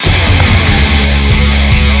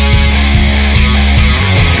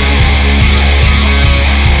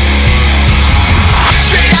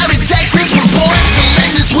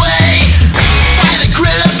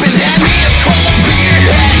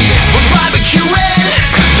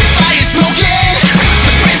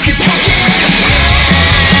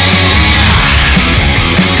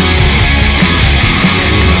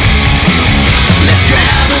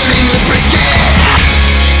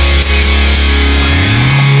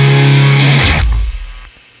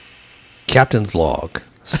Captain's log.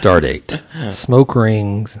 Stardate. Smoke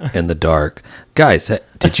rings in the dark. Guys,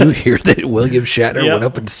 did you hear that William Shatner Yep. went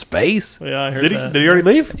up into space? Yeah, I heard Did that. he already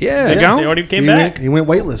leave? Yeah. They They gone? already came He back. went, he went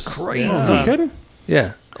weightless. Crazy. You kidding?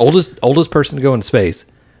 Yeah. Oldest person to go into space.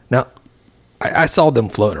 Now, I saw them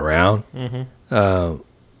floating around.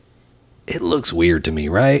 It looks weird to me,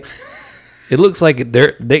 right? It looks like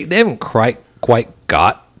they haven't quite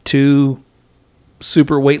got to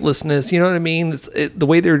super weightlessness. You know what I mean? The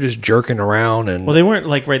way they're just jerking around and Well, they weren't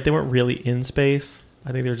they weren't really in space.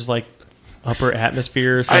 I think they were just like upper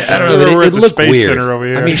atmosphere or something. I don't know. But We're it at the looked Space weird. Center over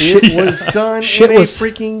here. I mean, It shit was done Shit in was- a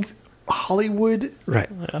freaking Hollywood. Right.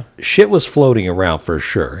 Shit was floating around for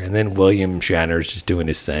sure. And then William Shatner's just doing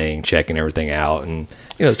his thing, checking everything out. And,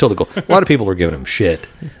 it's totally cool. A lot of people are giving him shit.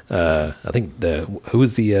 I think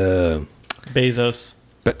who's the, Bezos.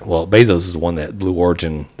 Bezos is the one that Blue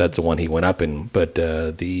Origin, that's the one he went up in. But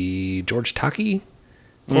the George Takei?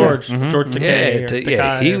 George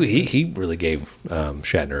Takei. He really gave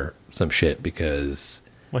Shatner some shit because...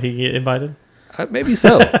 Well, he get invited? Maybe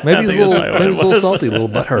so. Maybe he's think that's maybe what it he's a little was. salty, a little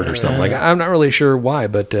butthurt or something. Like I'm not really sure why,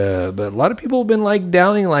 but a lot of people have been like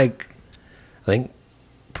downing. Like I think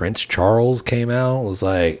Prince Charles came out was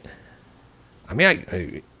like, I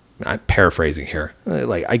mean, I'm paraphrasing here.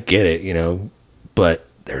 Like I get it, but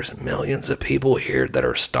there's millions of people here that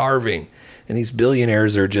are starving, and these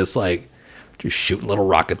billionaires are just shooting little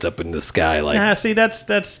rockets up in the sky. Like, See, that's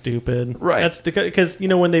stupid. Right. That's because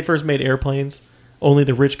when they first made airplanes, only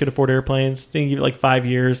the rich could afford airplanes. They give it 5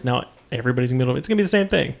 years. Now everybody's gonna be it's gonna be the same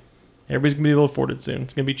thing. Everybody's gonna be able to afford it soon.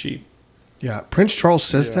 It's gonna be cheap. Yeah, Prince Charles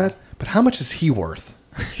says that, but how much is he worth?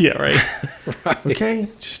 Yeah, right. Okay,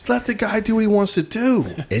 just let the guy do what he wants to do.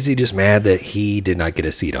 is he just mad that he did not get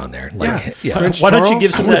a seat on there? Like, Yeah. Prince Why don't you Charles?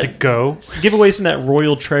 give I some wanted to that go. give away some of that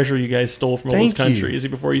royal treasure you guys stole from all those Thank you. countries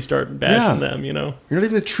before you start bashing Yeah. them? You're not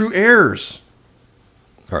even the true heirs.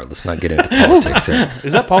 All right, let's not get into politics here.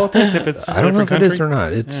 Is that politics? If it's I don't know if it is or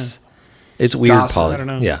not. It's weird Gossip. politics. I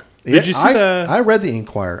don't know. Yeah. Did you see I read the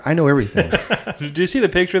Inquirer. I know everything. Did you see the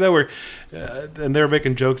picture though, where and they were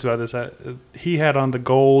making jokes about this? He had on the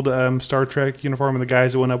gold Star Trek uniform, and the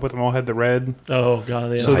guys that went up with him all had the red. Oh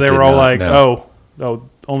god, yeah. So I they did were all not like, know. "Oh,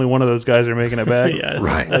 only one of those guys are making it back." Yeah.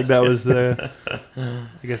 Right. Like that was the. I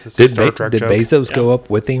guess it's a Did Star Trek did joke. Bezos go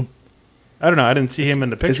up with him? I don't know. I didn't see him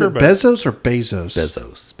in the Is picture, it but Bezos or Bezos?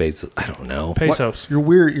 Bezos. I don't know. What? Pesos. You're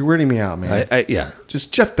weird. You're weirding me out, man. Yeah.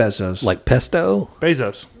 Just Jeff Bezos. Like pesto?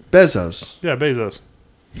 Bezos. Bezos. Yeah, Bezos.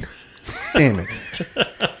 Damn it,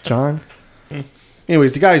 John.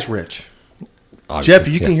 Anyways, the guy's rich. Obviously, Jeff,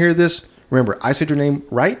 you yeah. can hear this. Remember, I said your name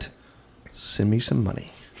right. Send me some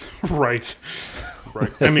money. Right.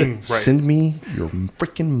 Right. I mean, right. Send me your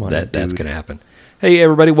freaking money. That's dude. going to happen. Hey,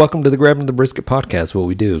 everybody. Welcome to the Grabbing the Brisket podcast. What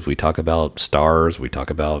we do is we talk about stars, we talk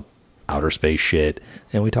about outer space shit,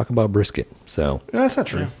 and we talk about brisket. So, No, that's not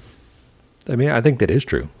true. I mean, I think that is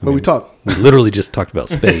true. But we talk. We literally just talked about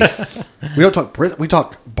space. We don't talk. We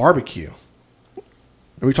talk barbecue.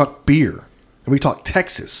 And we talk beer. And we talk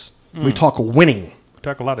Texas. And we talk winning. We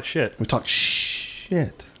talk a lot of shit. We talk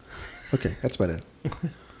shit. Okay, that's about it.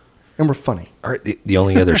 And we're funny. All right, the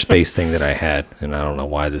only other space thing that I had, and I don't know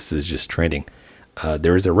why this is just trending,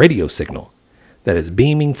 there is a radio signal that is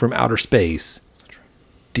beaming from outer space.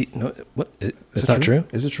 No, what? It's not true?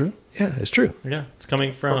 Is it true? Yeah, it's true. Yeah, it's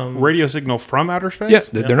coming from Radio signal from outer space? Yeah,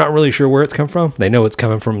 they're not really sure where it's come from. They know it's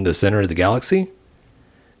coming from the center of the galaxy,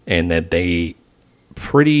 and that they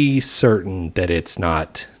pretty certain that it's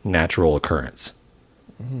not natural occurrence.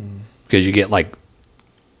 Because you get like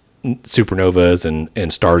supernovas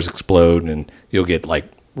and stars explode, and you'll get like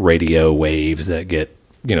radio waves that get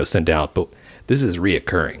sent out. But this is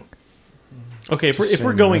reoccurring. Okay, if Just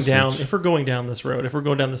we're send going message. down, if we're going down this road, if we're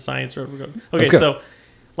going down the science road, we're going. Okay, Let's go. so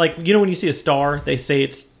like when you see a star, they say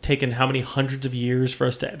it's taken how many hundreds of years for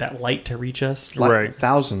us that light to reach us. Like Right.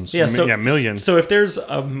 thousands. Yeah, so yeah, millions. So if there's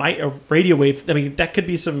a radio wave, I mean that could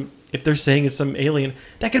be some. If they're saying it's some alien,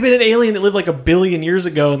 that could have been an alien that lived like 1 billion years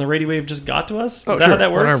ago, and the radio wave just got to us. Is that how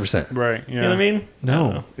that works? 100%. Right. Yeah. You know what I mean? I don't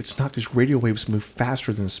No, know. it's not because radio waves move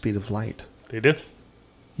faster than the speed of light. They do.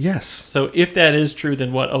 Yes. So if that is true,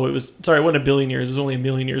 then what? Oh, it wasn't 1 billion years. It was only 1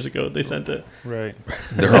 million years ago they sent it. Right.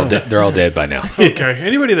 They're all dead. They're all dead by now. Okay.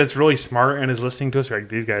 Anybody that's really smart and is listening to us, like,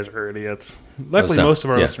 these guys are idiots. Luckily, so- most of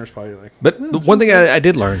our yeah. listeners probably like. But the one thing I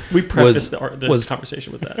did learn We was prefaced the was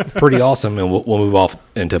conversation with that. pretty awesome, and we'll move off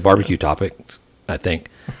into barbecue topics, I think.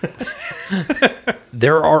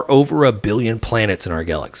 There are over 1 billion planets in our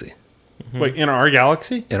galaxy. Wait, in our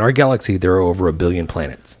galaxy? In our galaxy, there are over 1 billion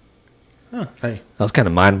planets. Hey, That was kind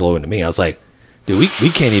of mind blowing to me. I was like, dude, we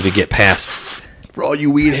can't even get past For all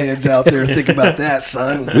you weed heads out there, think about that,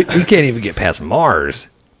 son. We can't even get past Mars.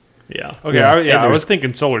 Yeah. Okay, Yeah. I there's- was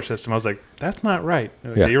thinking solar system. I was like, that's not right.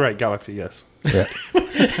 Okay, Yeah. you're right. Galaxy, yes. Yeah.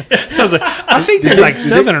 I was like, I think there's like did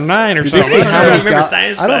 7 or 9 or Did they something. say how I many remember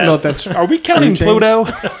science I don't know if class. that's. Are we counting true,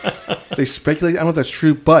 James. Pluto? They speculate. I don't know if that's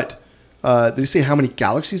true, but did they say how many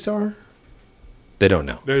galaxies there are? They don't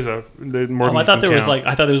know. There's more than I you thought can there was count.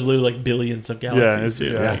 I thought there was literally like billions of galaxies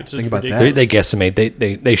too. yeah. Like, it's just Think about that. ridiculous. They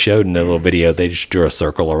guesstimate. They showed in a little video. They just drew a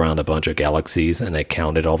circle around a bunch of galaxies and they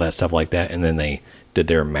counted all that stuff like that. And then they did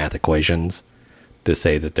their math equations to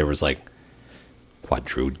say that there was like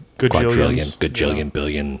quadrillion, gajillion,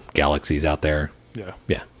 billion galaxies out there. Yeah.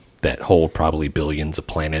 Yeah, that hold probably billions of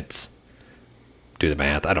planets. Do the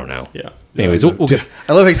math. I don't know. Yeah. Anyways, we'll get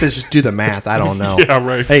I love how he says, "Just do the math." I don't know. Yeah,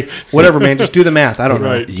 right. Hey, whatever, man. Just do the math. I don't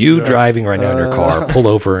Right. you Yeah. driving right now in your car. Pull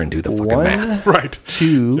over and do the fucking know. math. One, Right.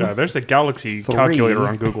 2, Yeah, there's a galaxy 3. calculator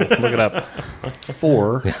on Google. Look it up.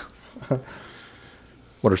 4.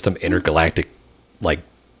 What are some intergalactic like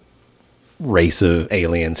race of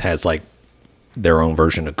aliens has like their own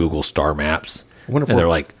version of Google star maps, I wonder if and they're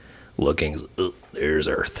we're- like looking. There's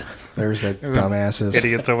Earth. There's that dumbasses.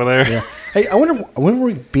 Idiots over there. Yeah. Hey, I wonder when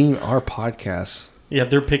we beam our podcast. Yeah,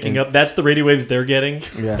 they're picking up. That's the radio waves they're getting.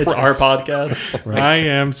 Yeah. It's our podcast. I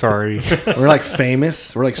am sorry. We're like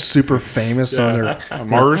famous. We're like super famous on their.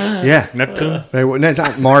 Mars? Yeah. Neptune? Hey, well,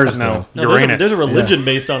 not Mars No. though. No, there's, Uranus. there's a religion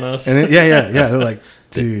based on us. And then, yeah. They're like,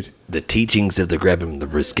 dude, The teachings of the grab him the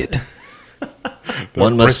brisket.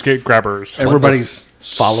 One must Brisket grabbers. everybody's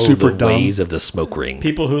follow super the dumb. ways of the smoke ring.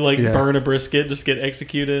 People who like Yeah. burn a brisket just get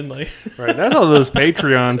executed. Like, Right. That's all those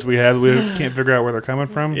Patreons we had. We can't figure out where they're coming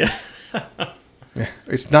from. yeah.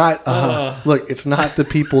 It's not. Look, it's not the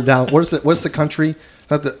people down. What's the country?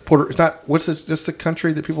 It's not the Puerto. It's not. What's this? Just the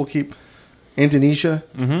country that people keep. Indonesia.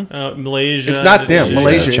 Malaysia. It's not them. Yeah.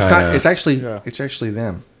 Malaysia. It's China. not. It's actually. Yeah. It's actually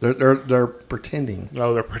them. They're pretending.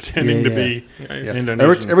 Oh, they're pretending Yeah, to be Nice.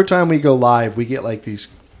 Indonesian. Every time we go live, we get like these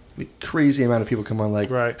crazy amount of people come on. Like,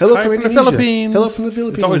 Right. hello Hi from from the Indonesia. Philippines. Hello from the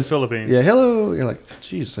Philippines. It's always Philippines. Yeah. Hello. You're like,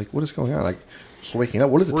 geez, like what is going on? Like, just waking up.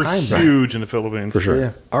 What is the We're time? huge in the Philippines. For sure.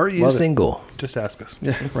 Yeah. Are you Love it. single? Just ask us.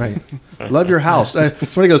 Yeah, right. Love your house.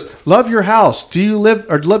 Somebody goes, love your house. Do you live,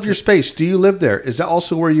 or love your space? Do you live there? Is that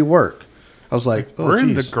also where you work? I was like, oh, We're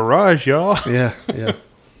in the geez. garage, y'all. Yeah, yeah.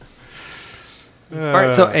 All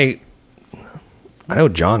right. So, hey, I know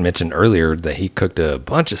John mentioned earlier that he cooked a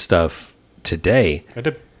bunch of stuff today. I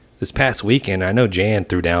did. This past weekend, I know Jan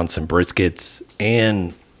threw down some briskets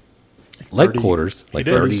and leg 30. quarters, like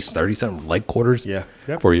did. 30 something leg quarters. Yeah.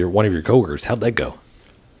 Yep. For one of your coworkers. How'd that go?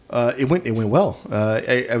 It went well.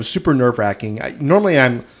 I was super nerve wracking. Normally,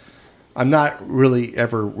 I'm not really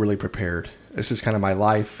ever really prepared. This is kind of my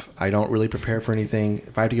life. I don't really prepare for anything.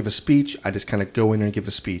 If I have to give a speech, I just kind of go in there and give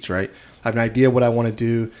a speech. Right? I have an idea what I want to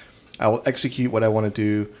do. I will execute what I want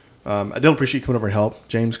to do. I don't appreciate you coming over and help,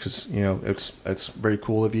 James, because it's very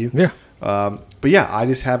cool of you. Yeah. But yeah, I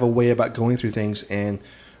just have a way about going through things, and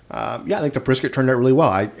I think the brisket turned out really well.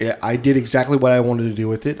 I did exactly what I wanted to do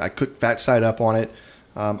with it. I cooked fat side up on it.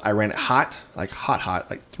 I ran it hot, like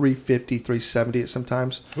 350, 370 at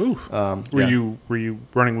sometimes. Ooh. Yeah. Were you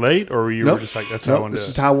running late, or were you Nope. were just like, that's how I Nope, want to this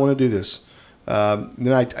do is it? how I want to do this.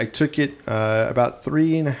 Then I took it about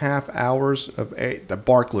 3.5 hours of the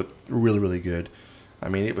bark looked really, really good. I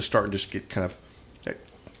mean, it was starting to just get kind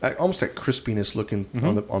of almost that crispiness looking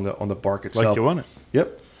on the bark itself. Like you want it.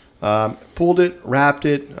 Yep. Pulled it, wrapped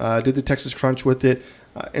it, did the Texas Crunch with it,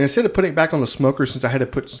 and instead of putting it back on the smoker, since I had to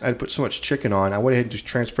put so much chicken on, I went ahead and just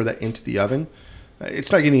transferred that into the oven.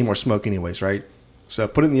 It's not getting any more smoke, anyways, right? So I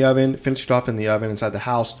put it in the oven, finished it off in the oven inside the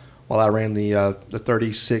house while I ran the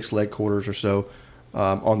 36 leg quarters or so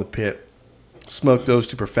on the pit. Smoked those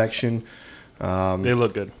to perfection. They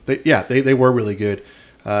look good. They were really good.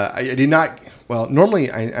 I did not. Well,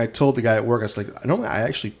 normally I told the guy at work, I was like, normally I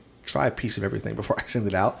actually try a piece of everything before I send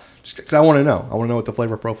it out, just because I want to know. I want to know what the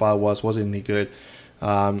flavor profile was. Was it any good?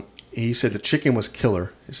 He said the chicken was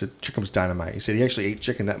killer. He said chicken was dynamite. He said he actually ate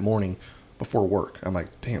chicken that morning before work. I'm like,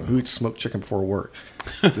 damn, who eats smoked chicken before work?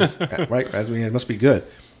 Right? I mean, it must be good.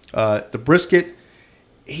 The brisket.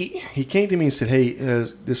 He came to me and said, "Hey,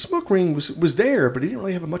 the smoke ring was there, but he didn't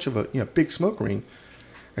really have much of a big smoke ring."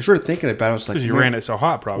 I started thinking about it. I was like, Because you ran it so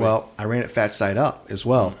hot, probably. well, I ran it fat side up as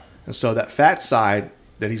well, and so that fat side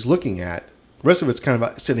that he's looking at, the rest of it's kind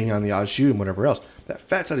of sitting on the au jus and whatever else. That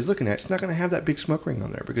fat side he's looking at, it's not going to have that big smoke ring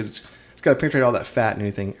on there because it's got to penetrate all that fat and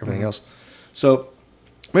everything else. So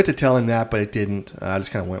I meant to tell him that, but it didn't. I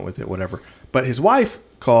just kind of went with it, whatever. But his wife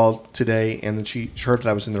called today, and then she heard that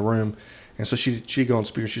I was in the room. And so she go on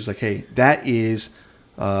speaker. She's like, "Hey, that is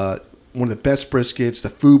one of the best briskets. The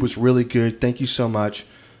food was really good. Thank you so much.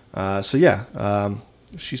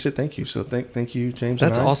 She said thank you. So thank you, James.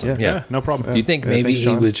 That's and I. awesome. Yeah. No problem. Do you think Yeah, maybe thanks, he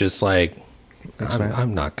John. was just like, Thanks, man.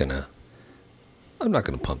 I'm not gonna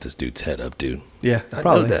pump this dude's head up, dude. Yeah, I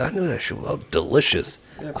probably. knew that shit was delicious.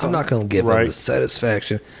 Yeah, I'm not gonna give him Right. the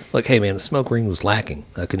satisfaction. Like, hey man, the smoke ring was lacking.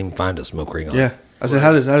 I couldn't even find a smoke ring on. Yeah. it. I said,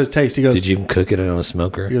 how did it taste? He goes, Did you even cook it on a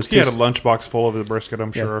smoker? He goes, He had a "Tastes-" lunchbox full of the brisket,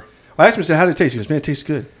 I'm Yeah. sure. I asked him, I said, how did it taste? He goes, man, it tastes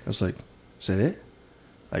good. I was like, is that it?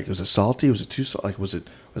 Like, was it salty? Was it too salty? Like, was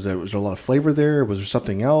there a lot of flavor there? Was there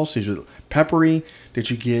something else? Is it peppery? Did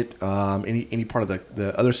you get any part of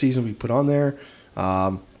the other season we put on there?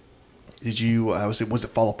 Did you, was it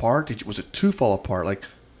fall apart? Was it too fall apart? Like,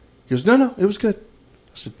 he goes, no, it was good.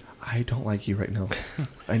 I said, I don't like you right now.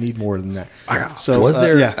 I need more than that. So was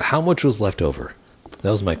there? Yeah. How much was left over?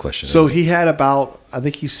 That was my question. So he had I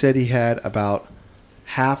think he said he had about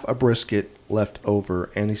half a brisket left over.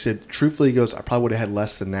 And he said, truthfully, he goes, I probably would have had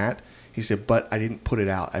less than that. He said, but I didn't put it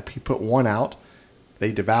out. He put one out.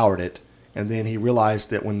 They devoured it. And then he realized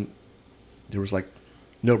that when there was like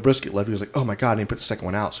no brisket left, he was like, oh my God, I didn't put the second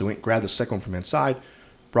one out. So he went and grabbed the second one from inside,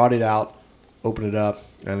 brought it out, opened it up.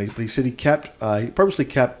 But he said he purposely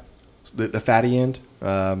kept the fatty end,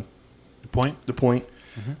 The point? the point.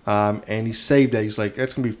 And he saved that. He's like,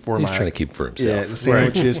 that's going to be for He's my... trying to keep for Yeah, himself. the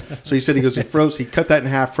sandwiches. So he said he cut that in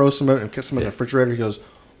half, froze some of it, and kept some in the refrigerator. He goes,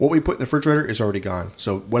 what we put in the refrigerator is already gone.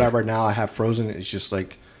 So whatever now I have frozen, it's just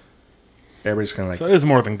like everybody's kind of like So it is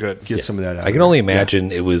more than good. get some of that out. I can only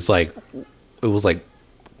imagine it was like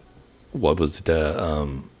what was it?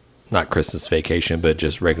 Not Christmas Vacation, but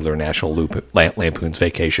just regular National Lampoon's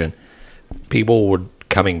Vacation. People were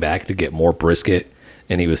coming back to get more brisket,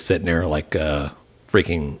 and he was sitting there like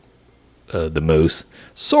freaking the moose.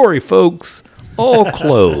 Sorry, folks, all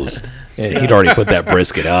closed. And he'd already put that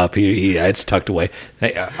brisket up. It's tucked away.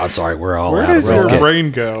 Hey, I'm sorry, we're all Where out of does your brisket.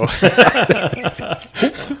 brain go?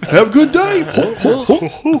 Have a good day.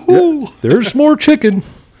 There's more chicken.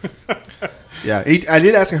 Yeah, I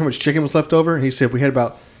did ask him how much chicken was left over, and he said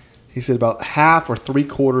about half or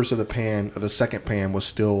 3/4 of the pan of the second pan was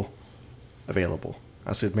still available.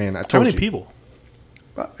 I said, man, I told How many you. people?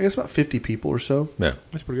 I guess about 50 people or so. Yeah.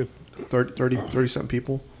 That's pretty good. 30 something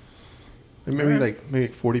people. And maybe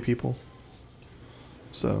 40 people.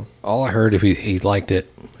 So, All I heard, he liked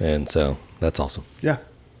it, and so that's awesome. yeah.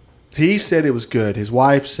 He said it was good. His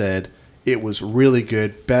wife said it was really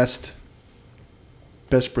good. Best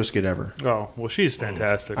brisket ever. Oh, well, she's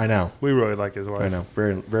fantastic. I know. We really like his wife. I know.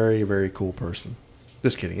 Very, very, very cool person.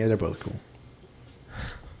 Just kidding. Yeah, they're both cool.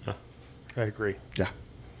 I agree. Yeah.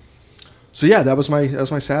 So yeah, that was my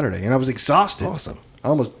Saturday, and I was exhausted. Awesome. I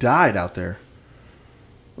almost died out there.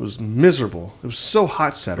 It was miserable. It was so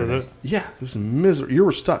hot Saturday. Was it? Yeah, it was miserable. You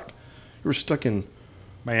were stuck. You were stuck in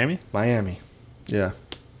Miami? Miami. Yeah.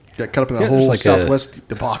 Got caught up in the Yeah, there's whole like Southwest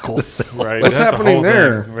debacle. Right. What's that's the happening whole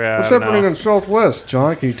there? thing. Yeah, What's I don't happening know. in Southwest,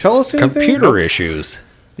 John? Can you tell us anything? Computer issues.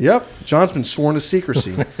 Yep. John's been sworn to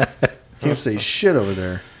secrecy. Can't say shit over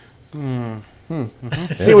there.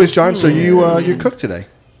 Anyways, John, so you cooked today.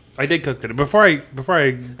 I did cook today. Before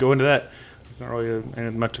I go into that, it's not really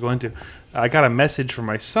much to go into. I got a message from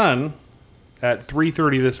my son at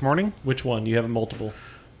 3:30 this morning. Which one? You have multiple.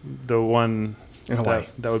 The one In Hawaii.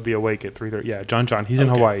 that would be awake at 3:30. Yeah, John. He's in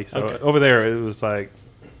Okay. Hawaii. So Okay. over there it was like,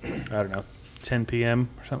 I don't know, 10 p.m.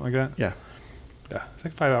 or something like that. Yeah. Yeah, it's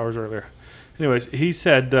like 5 hours earlier. Anyways, he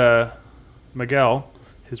said Miguel,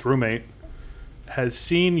 his roommate, has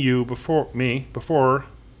seen you before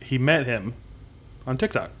he met him on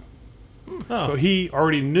TikTok. Oh, So he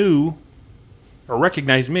already knew or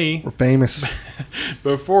recognized me We're famous.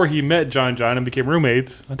 before he met John and became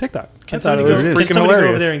roommates on TikTok. I can thought somebody, it was go, There it can is. freaking somebody go over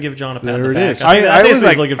hilarious. there and give John a pat There on the it back? is. I that's was what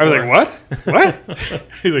like, he's looking for. what? What?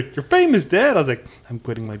 He's like, you're famous, Dad. I was like, I'm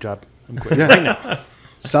quitting my job. I'm quitting Yeah. right now.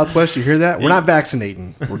 Southwest, you hear that? We're not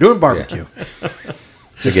vaccinating. We're doing barbecue.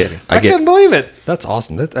 Just kidding. I couldn't believe it. That's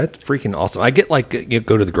awesome. That's freaking awesome. I get like you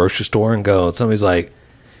go to the grocery store and go. Somebody's like,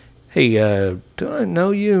 "Hey, don't I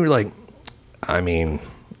know you?" You're like, I mean,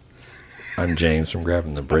 I'm James from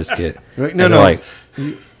grabbing the brisket. Right, And no, they're no. Like,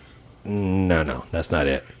 no, that's not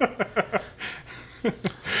it.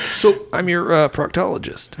 So, I'm your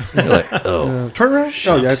proctologist. You're like, oh, turn around.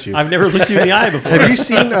 Oh, yeah, that's you. I've never looked you in the eye before. Have you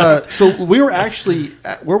seen? So we were actually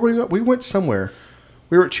where we went somewhere.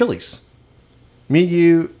 We were at Chili's. Me,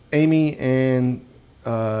 you, Amy, and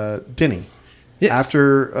Denny. yes.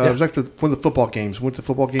 After it was like one of the football games. Went to the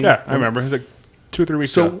football game. Yeah, I remember. It was like 2 or 3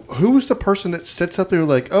 weeks So ago. who was the person that sits up there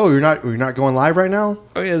like, oh, you're not going live right now?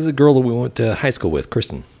 Oh yeah, there's a girl that we went to high school with,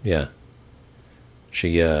 Kristen. Yeah,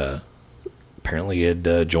 she apparently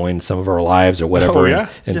had joined some of our lives or whatever, Oh, yeah?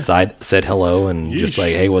 and said hello and just Yeesh.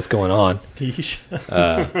 like, hey, what's going on? Yeesh.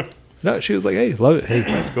 No, she was like, hey, love it. Hey,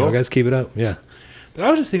 That's cool. you guys keep it up. Yeah. But I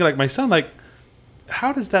was just thinking, like, my son, like,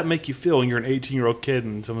 how does that make you feel when you're an 18-year-old kid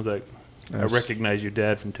and someone's like, I Yes. recognize your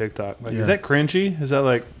dad from TikTok? Like, Yeah. is that cringy? Is that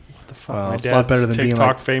like, what the fuck? Well, My it's a lot dad's better than being TikTok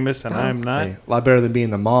like- famous and I'm not. Hey, a lot better than being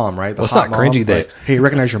the mom, right? The Well, it's hot not cringy mom, that- but, hey,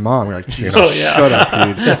 recognize your mom. You're like, Jesus, Oh, yeah. shut up,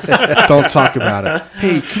 dude. Don't talk about it.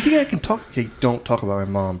 Hey, can you can talk? Hey, don't talk about my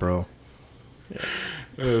mom, bro.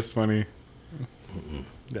 That's funny.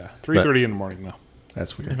 Yeah, 3:30 in the morning now.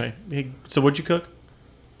 That's weird. Anyway, hey, so what'd you cook?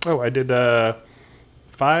 Oh, I did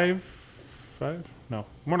 5? No,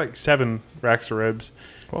 more like 7 racks of ribs.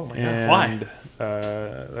 Oh my and God. Why?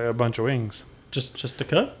 A bunch of wings. Just to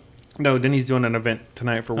cook? No, Denny's doing an event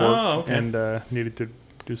tonight for work, Oh, okay. and needed to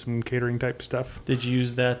do some catering type stuff. Did you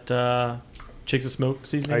use that Chicks of Smoke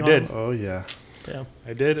seasoning? I on did. it? Oh yeah. Yeah.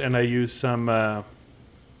 I did, and I used some.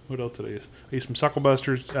 What else did I use? I used some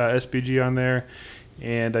Sucklebusters SPG on there,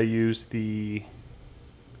 and I used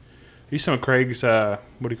some of Craig's. What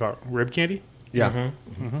do you call it? Rib candy, Yeah.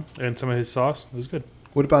 Mhm. and some of his sauce. It was good.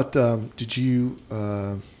 What about? Did you?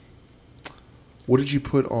 What did you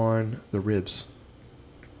put on the ribs?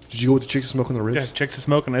 Did you go with the chicks and smoke on the ribs? Yeah, Chicks to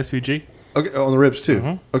Smoke and SPG. Okay, on the ribs too.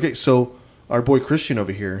 Mhm. Okay, so our boy Christian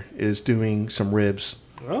over here is doing some ribs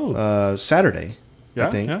Oh, Saturday. Yeah,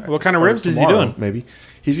 I think. yeah. What kind of Or ribs is he tomorrow, doing? Maybe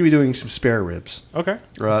he's gonna be doing some spare ribs, okay.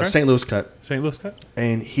 Okay. St. Louis cut, St. Louis cut.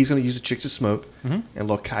 and he's gonna use the chicks to smoke Mhm. and a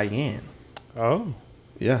little cayenne. Oh,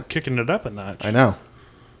 Yeah, kicking it up a notch. I know.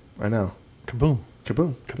 Kaboom!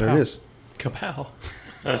 Kaboom! There Kapow. it is. Kapow.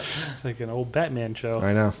 It's like an old Batman show.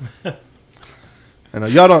 I know. I know.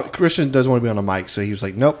 Y'all don't. Christian doesn't want to be on the mic, so he was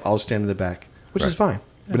like, "Nope, I'll stand in the back," which is fine.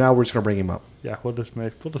 But now we're just gonna bring him up. Yeah, we'll just We're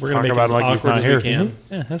talk gonna make it about as it like he's awkward not as here. we can. Mhm.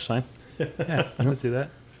 Yeah, that's fine. Yeah, let's do that.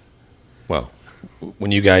 Well,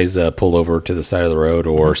 when you guys pull over to the side of the road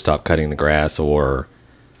or stop cutting the grass or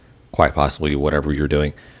quite possibly whatever you're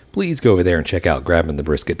doing, please go over there and check out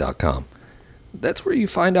grabbingthebrisket.com. That's where you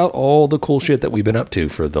find out all the cool shit that we've been up to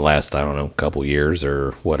for the last, I don't know, couple years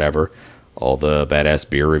or whatever. All the badass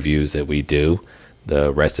beer reviews that we do,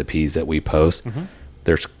 the recipes that we post.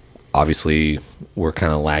 There's obviously, we're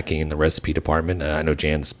kind of lacking in the recipe department. I know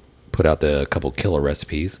Jan's put out the couple killer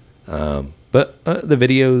recipes. But the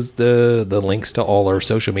videos, the links to all our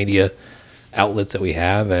social media outlets that we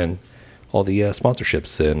have, and all the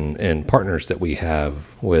sponsorships and partners that we have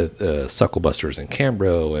with Sucklebusters and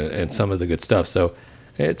Cambro and some of the good stuff. So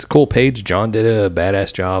it's a cool page. John did a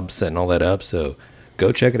badass job setting all that up. So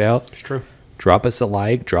go check it out. It's true. Drop us a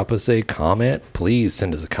like. Drop us a comment. Please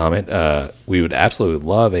send us a comment. We would absolutely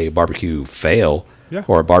love a barbecue fail Yeah.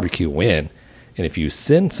 or a barbecue win. And if you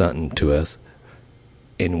send something to us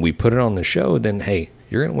and we put it on the show, then hey,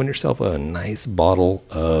 you're going to win yourself a nice bottle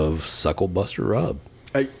of Sucklebuster Rub.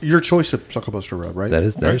 Your choice of Sucklebuster rub, right? That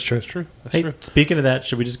is true. That's true. That's Hey, true. speaking of that,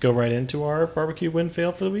 should we just go right into our barbecue win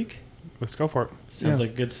fail for the week? Let's go for it. Sounds Yeah.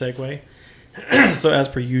 like a good segue. So as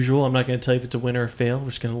per usual, I'm not going to tell you if it's a win or a fail. We're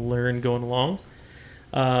just going to learn going along.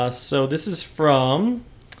 So this is from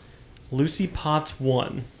Lucy Potts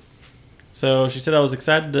 1. So she said I was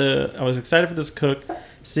excited for this cook,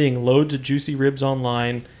 seeing loads of juicy ribs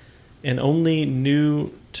online, and only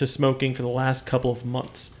new to smoking for the last couple of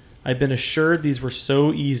months. I've been assured these were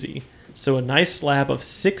so easy. So a nice slab of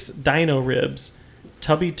 6 dino ribs,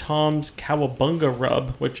 Tubby Tom's Cowabunga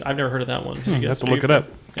rub, which I've never heard of that one. You have to look it up.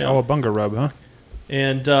 Yeah. Cowabunga rub, huh?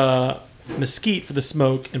 And mesquite for the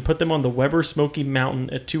smoke, and put them on the Weber Smoky Mountain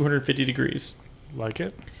at 250 degrees. Like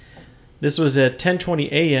it? This was at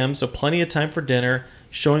 10:20 a.m., so plenty of time for dinner.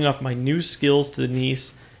 Showing off my new skills to the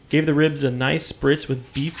niece. Gave the ribs a nice spritz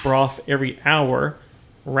with beef broth every hour.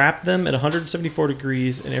 Wrapped them at 174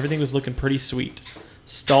 degrees, and everything was looking pretty sweet.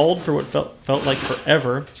 Stalled for what felt like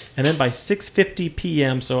forever, and then by 6:50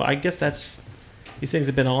 p.m., so I guess these things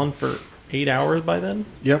have been on for 8 hours by then.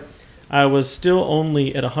 Yep. I was still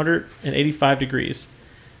only at 185 degrees.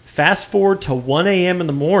 Fast forward to 1 a.m. in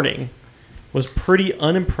the morning, was pretty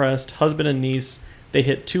unimpressed. Husband and niece, they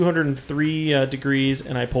hit 203 degrees,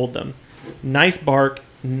 and I pulled them. Nice bark,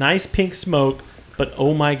 nice pink smoke, but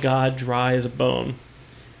oh my God, dry as a bone.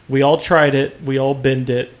 We all tried it. We all binned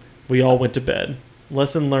it. We all went to bed.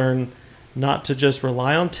 Lesson learned, not to just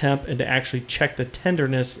rely on temp and to actually check the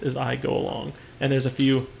tenderness as I go along. And there's a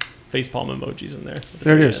few facepalm emojis in there.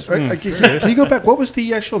 There it is. Can you go back? What was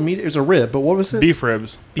the actual meat? It was a rib, but what was it? Beef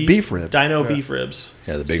ribs. Beef rib. Dino beef ribs.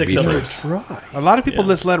 Yeah, the big 6 beef of them. ribs. Right. A lot of people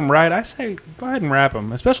Yeah. just let them ride. I say go ahead and wrap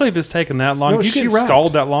them, especially if it's taking that long. No, if you she get wrapped.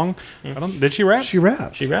 stalled that long, did she wrap? She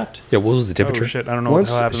wrapped. She wrapped. Yeah, what was the temperature? Oh shit! I don't know Once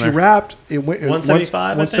what the hell happened she there. wrapped, it went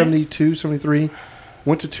 175, I think? 172, 73,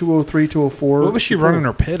 went to 203, 204. What was she running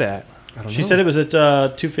her pit at? I don't know. She said it was at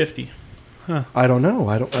 250. I don't know.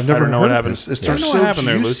 I've never know heard what of happened. this. It's I don't know so what happened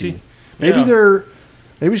there, juicy. Lucy. Yeah.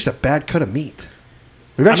 Maybe just a bad cut of meat.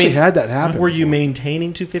 We've actually had that happen. Were you before.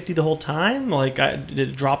 maintaining 250 the whole time? Like, did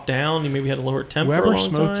it drop down? You maybe had a lower temp for a Whoever long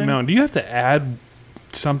smoked time? him out. Do you have to add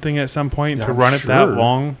something at some point Yeah, to I'm run it that sure.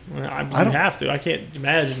 long? You I don't- have to. I can't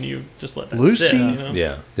imagine you just let that Lucy? sit. You know?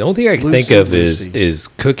 Yeah. The only thing I can Lucy, think of is Lucy. is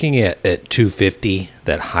cooking it at 250,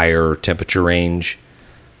 that higher temperature range,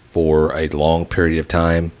 for a long period of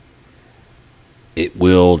time. It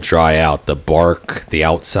will dry out. The bark, the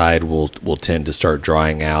outside will tend to start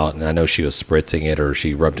drying out. And I know she was spritzing it or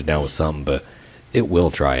she rubbed it down with something, but it will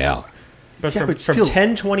dry out. But Yeah, from, but from still-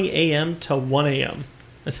 10:20 a.m. to 1 a.m.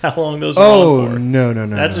 That's how long those are Oh on for. no.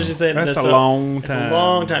 That's what she said. That's a long time. It's a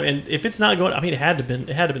long time. And if it's not going, I mean, it had to been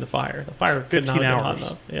the fire. The fire could not 15 have been hours. hot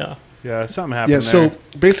enough. Yeah. Yeah, something happened Yeah. So there.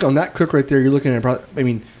 basically, on that cook right there, you're looking at probably. I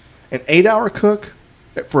mean, an 8-hour cook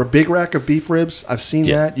for a big rack of beef ribs. I've seen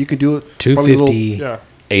Yeah. that. You can do it. probably a 250, Yeah.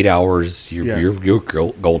 8 hours, Yeah. you're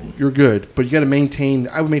golden. You're good, but you got to maintain.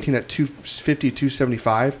 I would maintain that 250,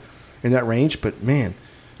 275 in that range. But man,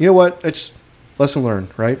 you know what? It's lesson learned,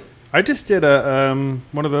 right? I just did a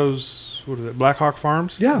one of those, what is it, Black Hawk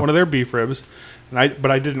Farms? Yeah. One of their beef ribs.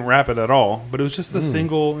 But I didn't wrap it at all. But it was just the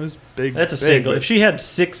single. It was big. That's a big, single. but If she had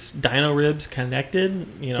 6 dino ribs connected,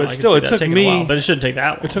 you know, But I still, could it see that took taking me- a while. But it shouldn't take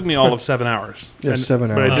that long. It took me all of 7 hours. Yeah, 7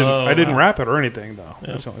 But hours. I didn't wow. wrap it or anything though. Yeah.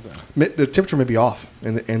 That's the only thing. The temperature may be off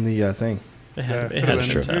in the thing. It Yeah, had, it it could had have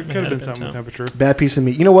been been, temp. it could have been something temp. with temperature. Bad piece of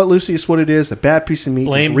meat. You know what, Lucy? It's what it is. A bad piece of meat.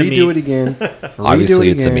 Blame Just the redo meat. it again. Obviously,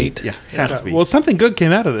 Redo it it's a again. meat. Yeah, it has to be. Well, something good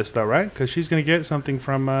came out of this though, right? Because she's going to get something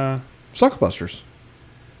from. Suckabusters.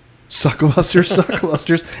 Suckabusters.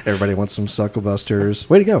 Suckabusters. Everybody wants some Suckabusters.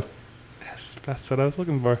 Way to go. Yes, that's what I was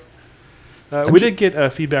looking for. We did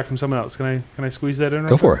get feedback from someone else. Can I squeeze that in?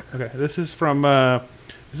 Go for it. Okay, this is from.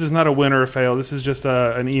 This is not a win or a fail. This is just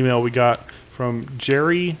an email we got from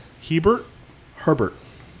Jerry Hebert. Herbert.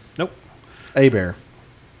 Nope. A-Bear.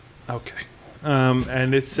 Okay.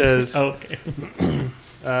 And it says Okay.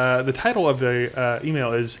 the title of the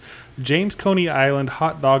email is James Coney Island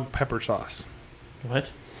Hot Dog Pepper Sauce.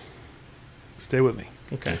 What? Stay with me.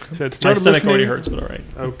 Okay. So it My started stomach already listening. hurts, but all right.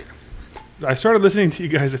 Okay. I started listening to you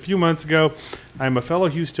guys a few months ago. I'm a fellow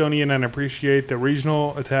Houstonian and appreciate the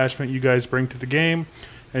regional attachment you guys bring to the game.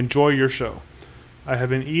 Enjoy your show. I have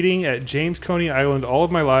been eating at James Coney Island all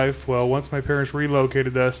of my life. Well, once my parents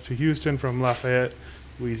relocated us to Houston from Lafayette,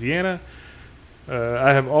 Louisiana,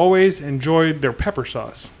 I have always enjoyed their pepper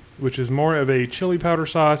sauce, which is more of a chili powder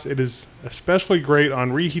sauce. It is especially great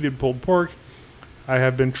on reheated pulled pork. I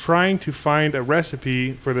have been trying to find a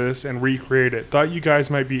recipe for this and recreate it. Thought you guys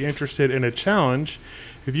might be interested in a challenge.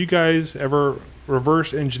 If you guys ever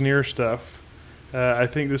reverse engineer stuff, I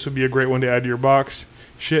think this would be a great one to add to your box.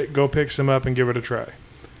 Shit, go pick some up and give it a try.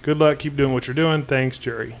 Good luck. Keep doing what you're doing. Thanks,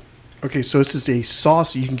 Jerry. Okay, so this is a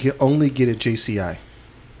sauce you can only get at JCI.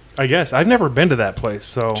 I guess. I've never been to that place,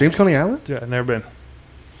 so... James Coney Island? Yeah, I've never been.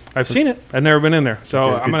 I've seen it. I've never been in there. So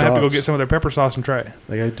Okay, I'm good going to have to go dogs. get some of their pepper sauce and try it.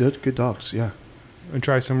 They got good dogs, yeah. And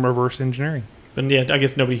try some reverse engineering. But yeah, I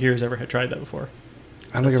guess nobody here has ever tried that before.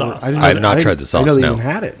 I don't think Sauce. I didn't I have know not that- tried the I know sauce, they no. even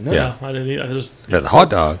had it. No. Yeah. I didn't either. I just, Yeah, the hot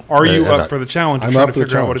dog. Are you I'm up not- for the challenge? I'm Trying up to for the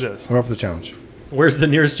figure out what challenge. it is. I'm up for the challenge. where's the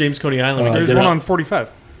nearest James Coney Island? we can There's get one it? on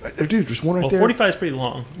 45. Dude, there's one right Well, there. 45 is pretty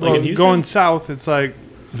long. Like Well, in Houston? going south, it's like...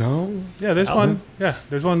 No. Yeah, there's South? one. Yeah,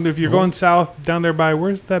 there's one. If you're going south down there by...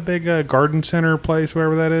 Where's that big garden center place,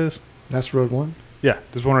 wherever that is? That's Road 1. Yeah,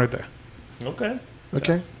 there's one right there. Okay.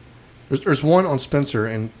 Okay. There's one on Spencer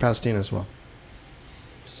and Pasadena as well.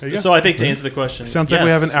 There you go. So I think to answer the question, Sounds like we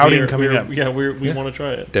have an outing coming up. Yeah, we Yeah. want to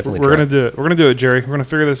try it. Definitely We're try going to do it. We're going to do it, Jerry. We're going to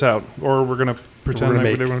figure this out. Or we're going to pretend gonna like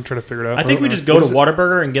make- we're going to try to figure it out. I think we just go What to is it?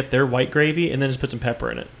 Whataburger and get their white gravy and then just put some pepper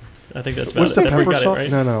in it. I think that's about What's it. the We pepper got it, sauce? right?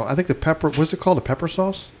 No. I think the pepper. What's it called? A pepper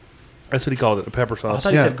sauce? That's what he called it, a pepper I sauce.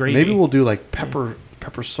 thought- you said gravy. Maybe we'll do like pepper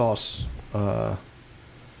sauce.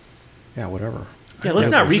 Yeah, whatever. Yeah, let's Yeah,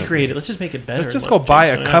 not for sure. recreate it. Let's just make it better. Let's just than go what buy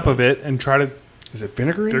James a Coney cup Island of is. it and try to Is it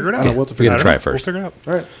vinegary? figure it out. I don't know what the we gotta vinegary. try it We'll first. figure it out.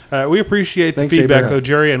 All right. We appreciate the Thanks, feedback, A-Bear. though,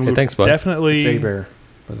 Jerry, and Yeah, we'll thanks, bud. definitely... It's A-Bear,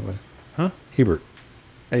 by the way. Hebert.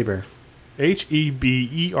 A-Bear. Hebert.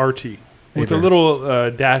 With a A-Bear.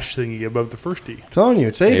 little dash thingy above the first E. Telling you,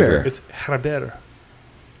 it's A-Bear. A-Bear. It's Herbert.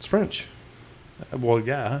 It's French. Well,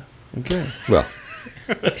 yeah. Okay. Well,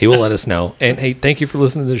 he will let us know. And hey, thank you for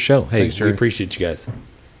listening to the show. Hey, Thanks, we Jerry. appreciate you guys.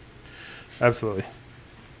 Absolutely.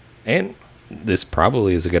 And this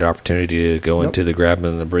probably is a good opportunity to go into the grabbing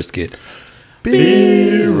and the brisket.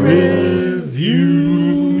 Beer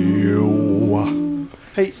review.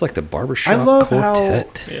 Hey, It's like the barbershop I love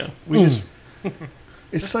quartet. Yeah. we just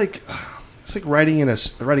it's like writing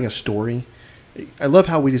a story. I love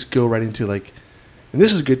how we just go right into like, and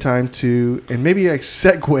this is a good time to, and maybe like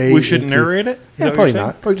segue. We should into- narrate it? Is Yeah, that what probably you're saying?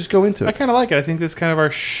 not. Probably just go into I it. kind of like it. I think that's kind of our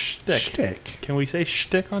shtick. Shtick. Can we say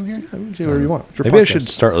shtick on here? I mean, do whatever you want. It's your Maybe I podcast. should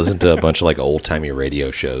start listening to a bunch of like old timey radio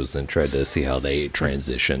shows and try to see how they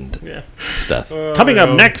transitioned Yeah. stuff. Coming up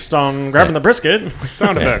next on Grabbing the Brisket.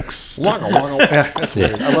 Sound Yeah. effects. Yeah, that's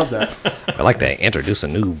weird. I love that. I'd like to introduce a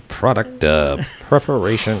new product,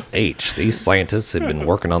 Preparation H. These scientists have been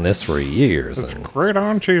working on this for years. And Great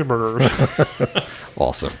on cheeseburgers.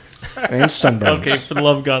 awesome. And sunburns. Okay, for the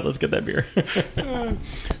love of God, let's get that beer.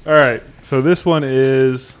 All right. So this one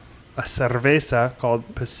is a cerveza called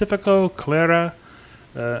Pacifico Clara.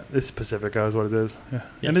 This is Pacifico is what it is. Yeah.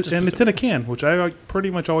 Yeah, and just it's in a can, which I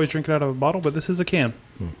pretty much always drink it out of a bottle, but this is a can.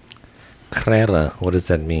 Clara, what does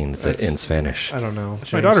that mean That's- in Spanish? I don't know.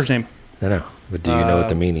 It's my daughter's name. I know. But do you know what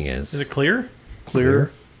the meaning is? Is it clear?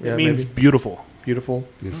 Clear. It Yeah, means maybe. beautiful. Beautiful.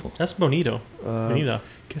 Beautiful. That's bonito. Bonito.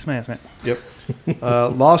 Kiss my ass, man. Yep.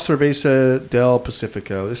 La Cerveza del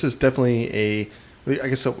Pacifico. This is definitely I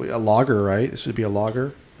guess a lager, right? This would be a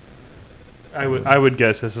lager. I would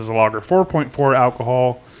guess this is a lager, 4.4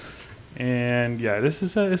 alcohol, and yeah,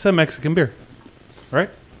 it's a Mexican beer, right?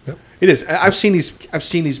 It is. I've seen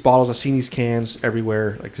these bottles. I've seen these cans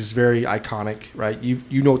everywhere. Like, this is very iconic, right? You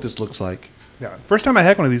know what this looks like. Yeah. First time I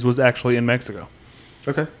had one of these was actually in Mexico.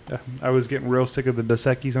 Okay. Yeah, I was getting real sick of the Dos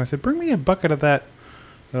Equis, and I said, "Bring me a bucket of that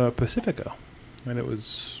Pacifico," and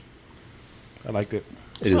I liked it.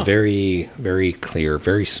 It is very, very clear,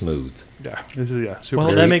 very smooth. Yeah, this is super. Well,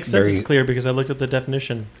 Very- that makes sense. very- It's clear because I looked at the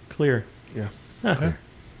definition. Clear. Yeah. Huh.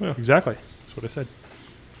 Exactly. That's what I said.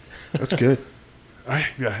 That's good.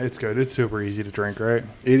 Yeah, it's good. It's super easy to drink, right?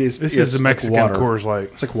 It is. This it's is a like Mexican water. Coors Light.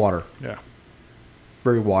 It's like water. Yeah,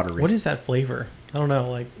 Very watery. What is that flavor? I don't know.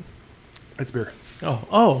 Like, it's beer.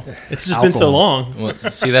 oh, it's just been so Alcohol. long. Well,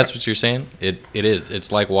 see, that's what you're saying. It is.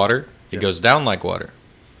 It's like water. It Yeah. goes down like water,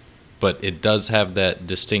 but it does have that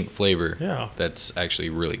distinct flavor. Yeah. That's actually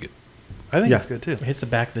really good. I think Yeah. it's good too. It hits the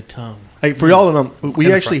back of the tongue. Hey, for y'all to know, we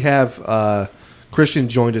And the actually have Christian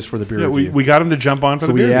joined us for the beer Yeah, review. we got him to jump on for so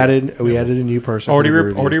the beer. we added a new person. Already, for the beer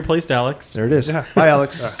review. already replaced Alex. There it is. Yeah. Bye,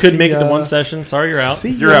 Alex. Couldn't See make it to ya. one session. Sorry, you're out. See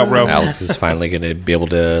You're ya. out, bro. Alex is finally going to be able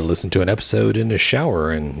to listen to an episode in the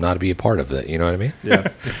shower and not be a part of it. You know what I mean? Yeah.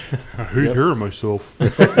 I hate hearing myself.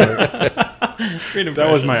 Great That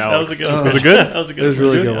was my impression. That was Alex. a good. Was it good? That was a good. It was a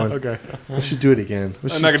really one. good Yeah. one. Okay. We should do it again.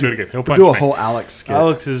 Let's I'm just not gonna do it again. He'll we'll punch do a me. whole Alex skit.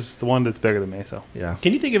 Alex is the one that's bigger than me, so. Yeah.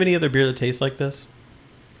 Can you think of any other beer that tastes like this?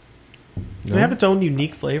 Does No? it have its own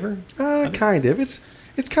unique flavor? Kind of. It's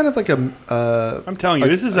kind of like a. I'm telling you,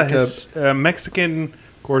 Like- this is like a Mexican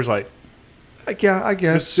Coors Light. Yeah, I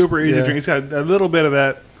guess. It's super easy Yeah. to drink. It's got a little bit of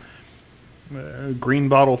that green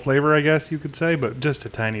bottle flavor, I guess you could say, but just a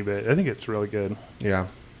tiny bit. I think it's really good. Yeah.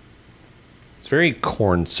 It's very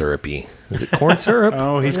corn syrupy. Is it corn syrup?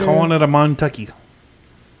 Oh, he's calling it a Montucky.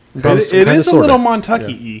 Well, It kinda, is a sorta. little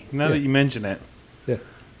Montucky-y, now Yeah. that you mention it. Yeah.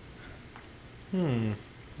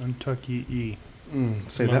 Montucky-y.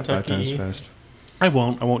 Say that 5 times Montucky. fast. I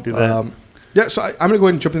won't do that. Yeah, so I'm going to go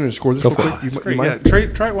ahead and jump in and score this Go real for quick. it. You, That's you great. Yeah,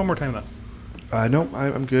 mind? try it one more time, though. No,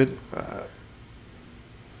 I'm good. Still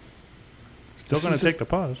This going is to take the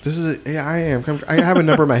pause. This is yeah, I am. I have a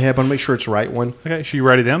number in my head, but I want to make sure it's the right one. Okay, should you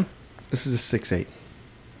write it down? This is a 6.8.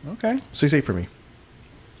 Okay. 6.8 for me.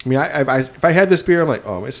 I mean, if I had this beer, I'm like,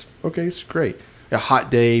 oh, it's okay. It's great. A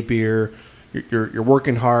hot day beer. You're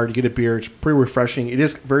working hard. You get a beer. It's pretty refreshing. It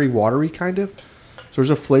is very watery, kind of. So there's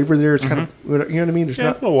a flavor there. It's kind of, you know what I mean. There's Yeah,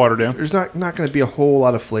 it's a not little watered down. there's not going to be a whole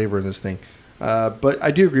lot of flavor in this thing. But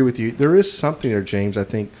I do agree with you. There is something there, James. I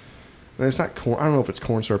think. And it's not corn. I don't know if it's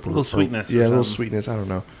corn syrup or A little sweetness or Yeah, a little something. sweetness. I don't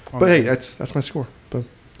know. On But the- hey, that's my score. Boom.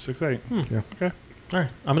 6.8. Yeah. Okay. All right,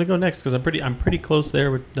 I'm gonna go next because I'm pretty close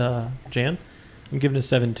there with Jan. I'm giving it a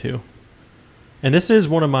 7.2, and this is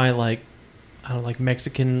one of my like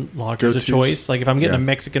Mexican lagers Go-tos. of choice. Like if I'm getting Yeah. a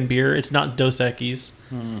Mexican beer, it's not Dos Equis.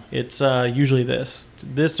 It's usually this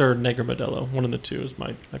or Negro Modelo. One of the two is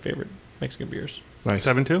my favorite Mexican beers. Nice.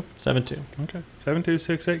 7.2? 7.2. Okay. 7.2,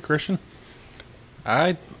 6.8. Christian?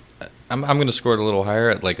 I'm going to score it a little higher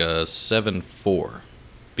at like a 7.4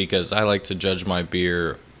 because I like to judge my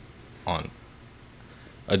beer on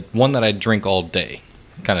one that I drink all day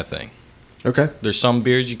kind of thing. Okay. There's some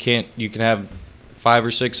beers you can have 5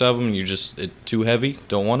 or 6 of them, it's too heavy,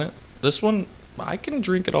 don't want it. This one, I can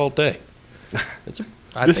drink it all day.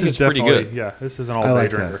 I think it's pretty good. Yeah, this is an I all-day like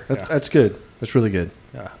drinker. that. That's good. That's really good.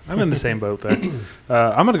 Yeah, I'm in the same boat there.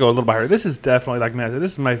 I'm going to go a little bit higher. This is definitely, like Matt said,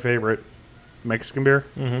 this is my favorite Mexican beer,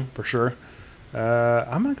 for sure.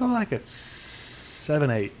 I'm going to go like a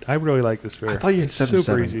 7-8. I really like this beer. I thought you had It's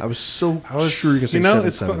 7-7. I was sure you were going to say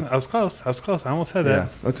it's 7-7. I was close. I almost said that.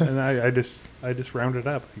 Yeah, okay. And I just rounded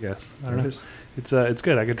up, I guess. I don't There know. it is. It's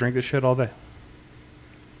good. I could drink this shit all day.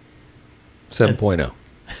 7.0.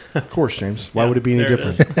 Of course, James. Why would it be any there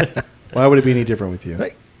it different? Why would it be any different with you?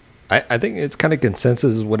 Like, I think it's kind of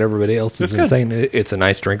consensus of what everybody else has It's been good. saying. It's a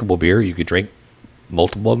nice drinkable beer. You could drink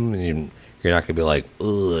multiple of them, and you're not going to be like,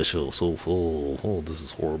 oh, I feel so full. Oh, this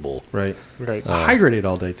is horrible. Right. Right. I hydrated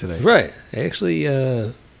all day today. Right. Actually,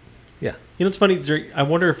 yeah. You know, it's funny. I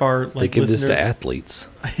wonder if our They like give this listeners. to athletes.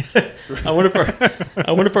 I wonder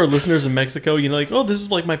if our listeners in Mexico, like, oh, this is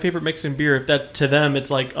like my favorite Mexican beer. If that to them, it's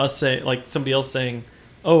like us saying, like somebody else saying,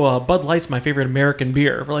 oh, Bud Light's my favorite American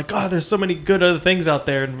beer. We're like, oh, there's so many good other things out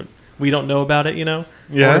there, and we don't know about it. Yeah,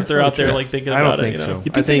 or if they're out there true. like thinking I don't about think it. so. You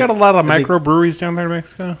think I they think- got a lot of I think- microbreweries down there in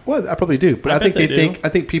Mexico? Well, I probably do, but I I think bet they they think. I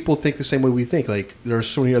think people think the same way we think. Like there's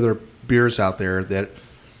so many other beers out there that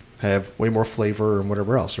have way more flavor and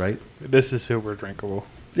whatever else, right? This is super drinkable.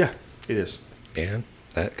 Yeah, it is. And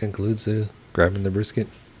that concludes grabbing the brisket.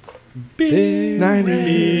 Beer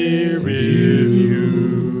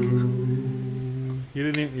You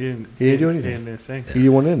didn't He didn't do anything. You didn't say.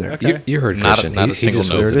 You want in there? Okay. You heard Not a- Christian. not a He single just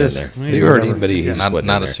note. wasn't There it in is. there. Yeah, You heard whatever. him, but he just Not, wasn't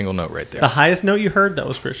not in a there. single note right The there. highest note you heard that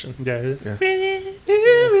was Christian. Yeah.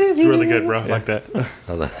 It's really good, bro. I like that.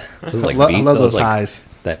 This is like I beat, love that was those like highs.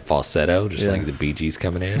 that falsetto, just Yeah. like the Bee Gees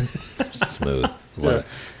coming in. Smooth. Love it.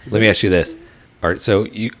 Let me ask you this. All right, so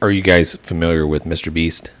are you guys familiar with Mr.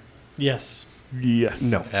 Beast? Yes, Yes.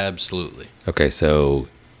 No. Absolutely. Okay, so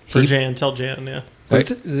for Jan. Tell Jan. Yeah.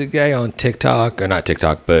 the guy on TikTok, or not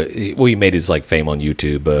TikTok, but he made his like fame on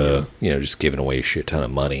YouTube. Just giving away a shit ton of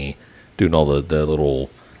money, doing all the little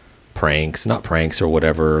pranks, not pranks or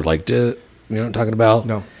whatever. Like, you know what I'm talking about?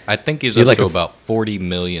 No. I think he's He up like to a- about 40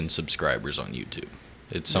 million subscribers on YouTube.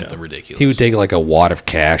 It's something ridiculous. He would take like a wad of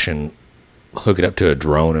cash and hook it up to a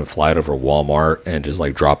drone and fly it over Walmart and just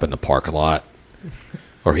like drop it in the parking lot.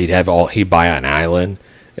 Or he'd buy an island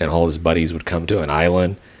and all his buddies would come to an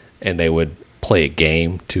island and they would play a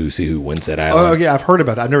game to see who wins that island. Oh, yeah, I've heard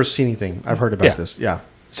about that. I've never seen anything. I've heard about Yeah. this. Yeah.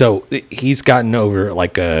 So he's gotten over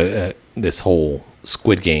like this whole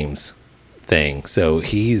Squid Games thing. So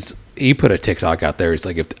he put a TikTok out there. He's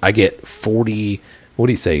like, if I get 40, what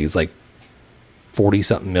do you say? He's like 40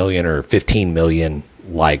 something million or 15 million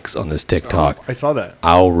likes on this TikTok. I saw that.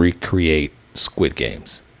 I'll recreate Squid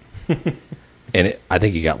Games. And I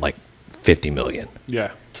think he got like 50 million.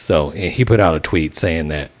 Yeah. So he put out a tweet saying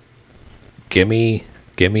that give me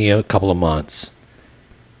a couple of months.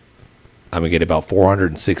 I'm going to get about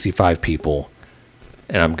 465 people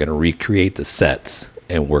and I'm going to recreate the sets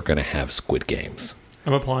and we're going to have Squid Games.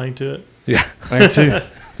 I'm applying to it. Yeah. I am too.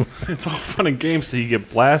 It's all fun and games till you get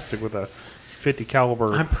blasted with a 50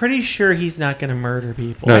 caliber. I'm pretty sure he's not going to murder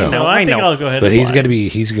people. No, no. So I think I'll go ahead. But and he's apply.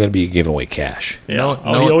 going to be giving away cash. Yeah.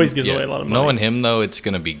 He always gives away a lot of money. Knowing him, though, it's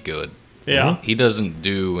going to be good. Yeah. He doesn't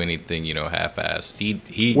do anything, half-assed.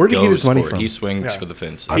 He Where did he get goes his money for it. from? He swings Yeah. for the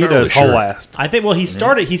fences. I'm he not does really whole sure. last. I think. Well,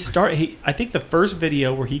 I think the first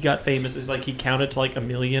video where he got famous is like he counted to like 1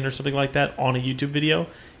 million or something like that on a YouTube video.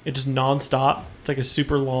 It just nonstop. It's like a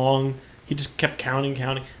super long. He just kept counting.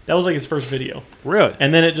 That was like his first video, Really?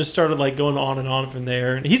 and then it just started like going on and on from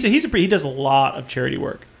there. And he does a lot of charity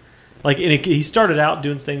work. Like he started out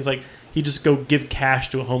doing things like he just go give cash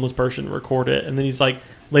to a homeless person and record it, and then he's like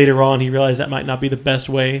later on he realized that might not be the best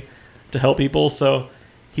way to help people, so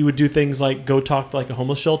he would do things like go talk to like a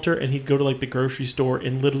homeless shelter, and he'd go to like the grocery store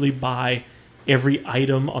and literally buy every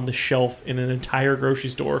item on the shelf in an entire grocery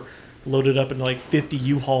store, load it up into like 50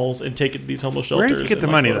 U-Hauls and take it to these homeless shelters. Where does he get and, the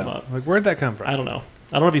like, money, load them though? up. Like, where'd that come from? I don't know.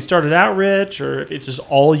 I don't know if he started out rich or if it's just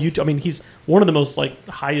all YouTube. I mean, he's one of the most like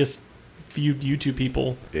highest viewed YouTube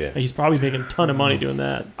people. Yeah. He's probably making a ton of money doing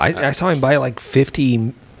that. I saw him buy like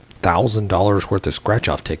 $50,000 worth of scratch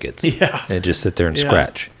off tickets. Yeah. And just sit there and Yeah.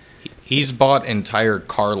 scratch. He's bought entire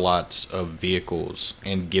car lots of vehicles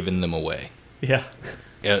and given them away. Yeah.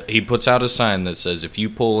 He puts out a sign that says, if you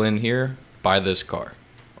pull in here, buy this car.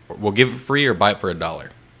 We'll give it free or buy it for $1.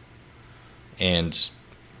 And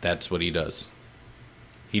that's what he does.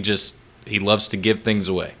 He loves to give things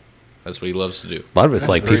away. That's what he loves to do. A lot of it's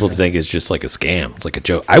like people think it's just like a scam. It's like a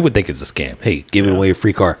joke. I would think it's a scam. Hey, giving away a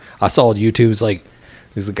free car. I saw on YouTube, it's like,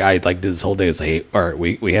 this guy like did this whole day. It's like, hey, all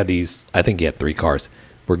right, we had these, I think he had 3 cars.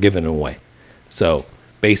 We're giving them away. So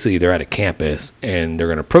basically, they're at a campus and they're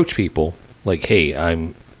going to approach people like, "Hey,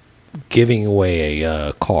 I'm giving away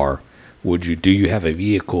a car. Do you have a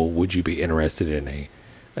vehicle? Would you be interested in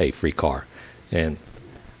a free car?" And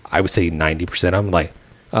I would say 90%. I'm like,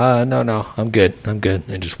 no, I'm good,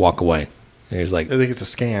 and just walk away. And he's like, I think it's a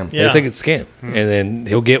scam. Yeah. I think it's a scam. And then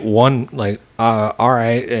he'll get one like, all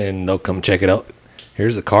right, and they'll come check it out.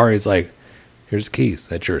 Here's the car. He's like, here's the keys.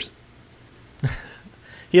 That's yours.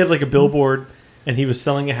 He had like a billboard, and he was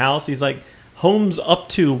selling a house. He's like, homes up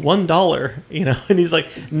to $1, and he's like,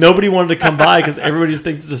 nobody wanted to come by because everybody just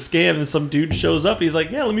thinks it's a scam. And some dude shows up, and he's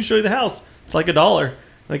like, yeah, let me show you the house. It's like $1. And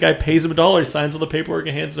the guy pays him $1, signs all the paperwork,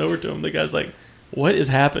 and hands it over to him. The guy's like, what is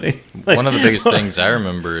happening? Like, One of the biggest things I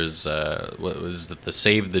remember is what was the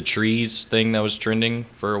Save the Trees thing that was trending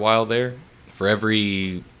for a while there. For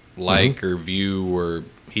every like or view, or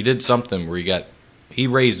he did something where he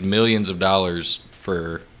raised millions of dollars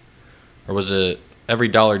for, or was it every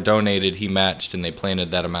dollar donated he matched, and they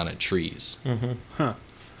planted that amount of trees. None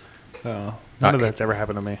of that's ever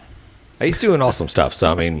happened to me. He's doing awesome stuff.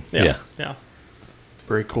 So I mean, yeah.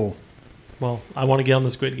 Very cool. Well, I want to get on the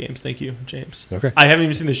Squid Games. Thank you, James. Okay. I haven't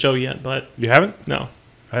even seen the show yet, but You haven't? no.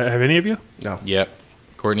 Have any of you? No. Yep.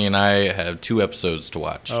 Courtney and I have 2 episodes to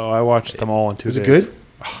watch. Oh, I watched them all in 2 Is days. it good?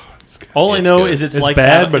 All I It's know good. is it's It's like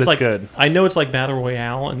bad, but it's like, good. I know it's like Battle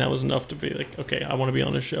Royale, and that was enough to be like, okay, I want to be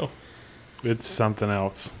on this show. It's something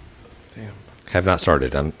else. Damn. Have not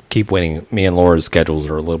started. I'm keep waiting. Me and Laura's schedules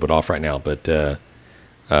are a little bit off right now, but and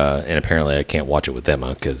apparently I can't watch it with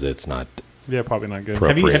Emma because it's not. Yeah, probably not good. Pro-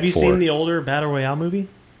 Have you appropriate seen for- the older Battle Royale movie?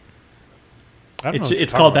 I don't know what It's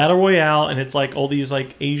you're called talking Battle Royale, and it's like all these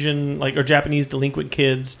like Asian like or Japanese delinquent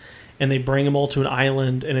kids, and they bring them all to an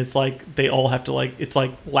island, and it's like they all have to like it's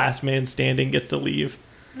like last man standing gets to leave.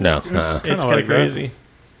 No. It's Kinda kind of like that. crazy.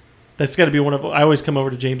 That's got to be one of. I always come over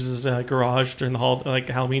to James's garage during the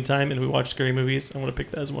Halloween time, and we watch scary movies. I want to pick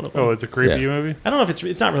that as one of them. Oh, it's a creepy Yeah. movie? I don't know if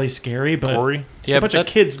it's not really scary, but Gory? it's a bunch of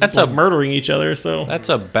kids that's like, a murdering each other. So That's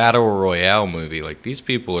a battle royale movie. Like, these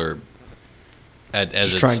people are, as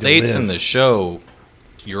Just it trying to states in live. the show,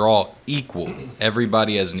 you're all equal.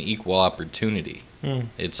 Everybody has an equal opportunity.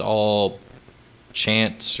 It's all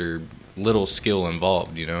chance or little skill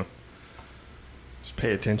involved, Just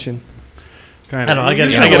pay attention. Kind I don't know, I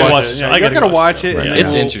gotta- I gotta watch it. Yeah, I you gotta gotta watch watch it. it. Right. and then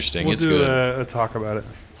It's we'll- interesting. We'll It's do good. a talk about it.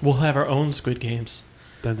 we'll have our own Squid Games.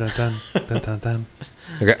 Dun, dun, dun, dun, dun, dun.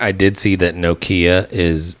 Okay, I did see that Nokia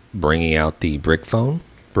is bringing out the brick phone,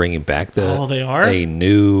 bringing back Oh, they are? a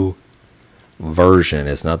new version.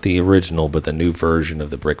 It's not the original, but the new version of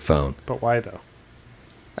the brick phone. But why, though?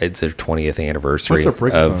 It's their 20th anniversary. What's a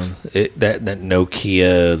brick of phone? That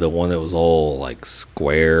Nokia, the one that was all like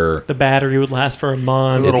square. The battery would last for a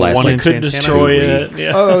month. The little lasts You like 1-inch couldn't antenna? destroy 2 it. weeks.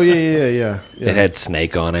 Yeah. Oh, yeah. It had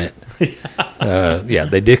Snake on it. Yeah,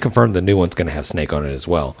 they did confirm the new one's going to have Snake on it as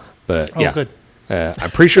well. But Oh, yeah, good. I'm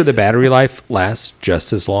pretty sure the battery life lasts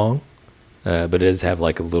just as long, but it does have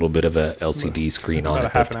like a little bit of a LCD screen on About a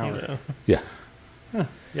it. half but- an hour. Yeah. Yeah,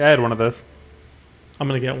 Yeah, I had one of those. I'm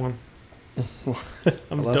gonna get one.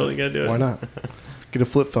 I'm love totally it. gonna do it. Why not? Get a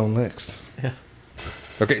flip phone next. Yeah.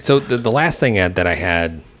 Okay, so the last thing that I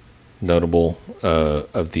had notable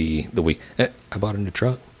of the week, I bought a new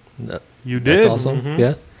truck. You That's did? awesome. Mhm.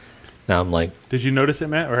 Yeah. Now I'm like Did you notice it,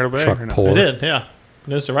 Matt, right away? truck or no? pull. I did. Yeah.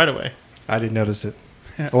 Noticed it right away. I didn't notice it.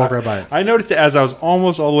 I walked right by it. I noticed it as I was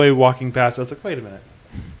almost all the way walking past. I was like, wait a minute.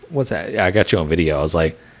 What's that? Yeah, I got you on video. I was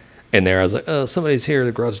like, in there, I was like, oh, somebody's here.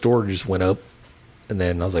 The garage door just went up. And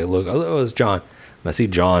then I was like, look, oh, it's John. And I see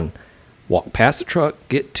John walk past the truck,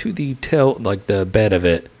 get to the the bed of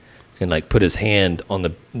it, and like put his hand on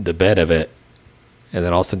the bed of it. And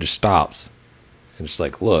then all of a sudden just stops and just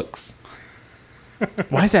like looks.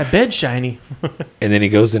 Why is that bed shiny? And then he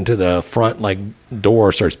goes into the front like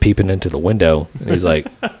door, starts peeping into the window. And he's like,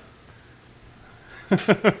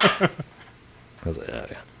 I was like, oh,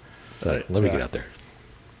 yeah. So Right, let me yeah. get out there.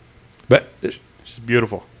 But It's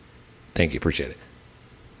beautiful. thank you. Appreciate it.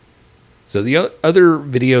 So the other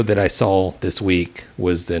video that I saw this week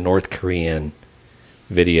was the North Korean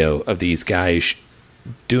video of these guys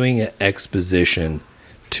doing an exposition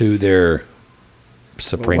to their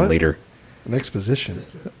supreme What? leader. An exposition.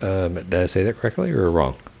 Did I say that correctly or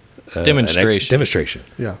wrong? Demonstration. Demonstration.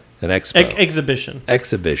 Yeah. An expo. Exhibition.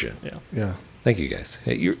 Exhibition. Yeah. Yeah. Thank you guys.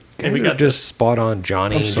 Hey, you Hey, guys we are got just spot on,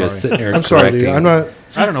 Johnny. I'm sorry. Just sitting there I'm sorry, correcting dude. I'm not.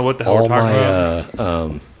 I don't know what the hell all we're talking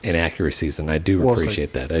about. my inaccuracies, and I do Well, it's like-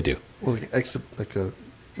 appreciate that. I do. Well, like a.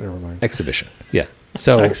 Never mind. Exhibition. Yeah.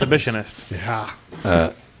 So, Exhibitionist.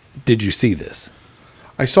 Yeah. did you see this?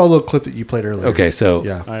 I saw a little clip that you played earlier. Okay, so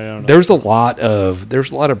Yeah. I don't know. there's a lot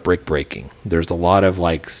of brick breaking. There's a lot of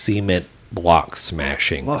like cement block A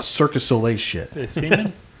smashing. lot of Circus Soleil shit.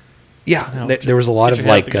 Seaman? Yeah, No, there was a lot get of your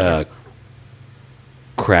head like together.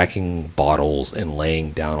 cracking bottles and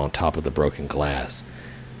laying down on top of the broken glass,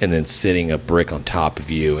 and then sitting a brick on top of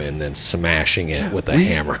you and then smashing it with a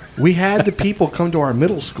hammer. We had the people come to our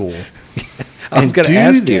middle school. I was and going to do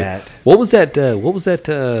ask that. you, what was that? What was that?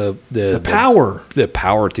 The power. The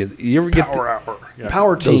power team. You ever get Power hour. Yeah.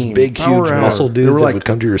 Power those team. big, Power huge hour. muscle They dudes were that like, would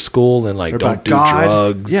come to your school and like they're don't about do God.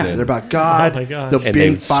 drugs? Yeah, and, they're about God. Oh my God. The and they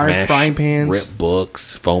big would smash, frying pans. rip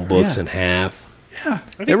books, phone books Yeah. in half. Yeah, I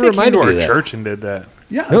think It they reminded came to me our of that. church and did that.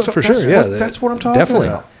 yeah, No, so for that's sure. Yeah, what, that's what I'm talking definitely.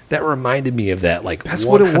 about. That reminded me of that. Like That's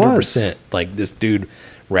what it was. 100%. Like this dude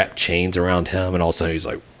wrapped chains around him, and all of a sudden he's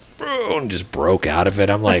like, "Bro," and just broke out of it.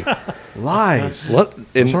 I'm like, Lies. what? Those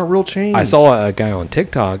And aren't real chains. I saw a guy on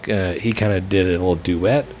TikTok. He kind of did a little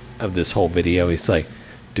duet of this whole video. He's like,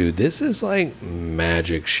 dude, this is like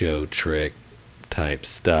magic show trick type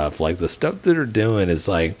stuff. Like the stuff that they're doing is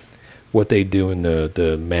like what they do in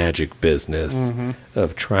the magic business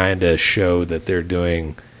of trying to show that they're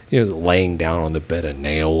doing, laying down on the bed of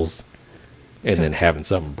nails and then having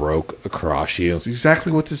something broke across you. That's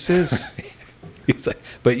exactly what this is. He's like,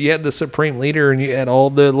 but you had the supreme leader and you had all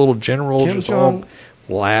the little generals Kim just Jong- all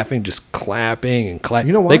laughing, just clapping and clapping.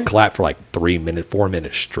 You know why? They clap for like 3 minutes, 4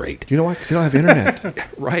 minutes straight. Do you know why? Because they don't have internet.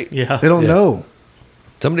 Right. Yeah. They don't know.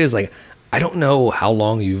 Somebody is like, I don't know how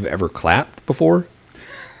long you've ever clapped before,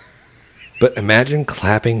 but imagine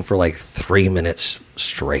clapping for like 3 minutes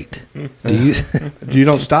straight. Do you? You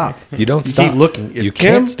don't stop. You don't You stop. keep looking. If You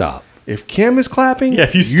Kim- can't stop. If Kim is clapping, Yeah,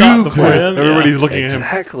 if you stop before clap. him, Everybody's yeah. looking at him.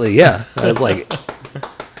 Exactly. Yeah. I was like,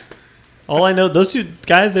 All I know, those two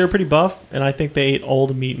guys, they were pretty buff, and I think they ate all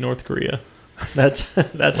the meat in North Korea. That's how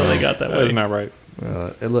they got that That way. is not right.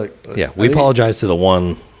 and look. yeah. I We think- apologize to the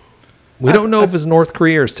one. We don't know if it's North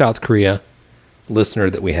Korea or South Korea listener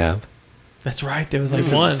that we have. That's right. There was like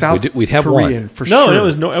This is one. South We'd have Korean one. for No, sure.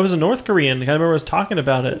 it was a North Korean. I remember us talking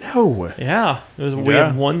about it. No, Yeah, it was. We Yeah.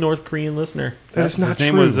 had one North Korean listener. that is not His true.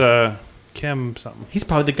 name was Kim something. He's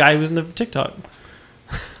probably the guy who was in the TikTok.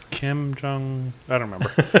 Kim Jong. I don't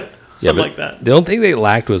remember. Something but like that. The only thing they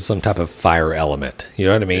lacked was some type of fire element. You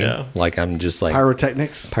know what I mean? Yeah. Like I'm just like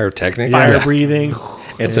Pyrotechnics. pyrotechnics. Fire Yeah. breathing.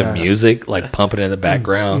 And Yeah. some music like pumping in the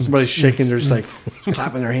background. Somebody's shaking. They're just like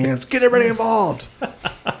clapping their hands. Get everybody involved.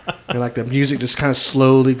 And like the music just kind of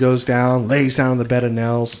slowly goes down, lays down on the bed of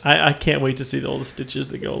nails. I can't wait to see all the stitches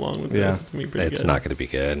that go along with Yeah. this. It's gonna be pretty It's good. not going to be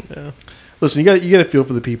good. Yeah. Listen, you got to feel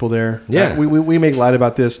for the people there. Yeah. We make light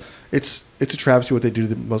about this. It's a travesty what they do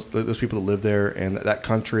to those people that live there and that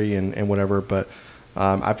country and whatever. But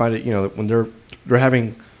I find it, when they're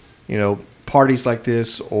having, parties like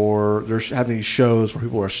this, or they're having these shows where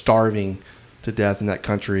people are starving to death in that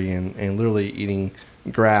country and literally eating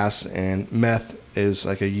grass, and meth is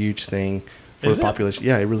like a huge thing for Is the it? population.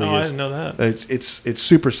 Yeah, it really Oh, I is. didn't know that. It's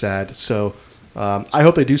super sad. So I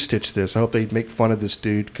hope they do stitch this. I hope they make fun of this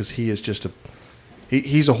dude because he is just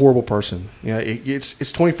he's a horrible person. It's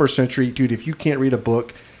 21st century, dude. If you can't read a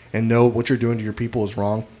book and know what you're doing to your people is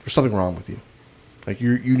wrong, there's something wrong with you. Like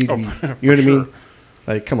you need to be. You know what I mean? sure.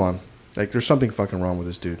 Like, come on. Like, there's something fucking wrong with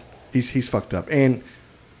this dude. He's fucked up. And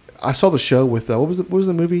I saw the show with what was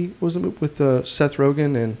the movie? What was the movie with Seth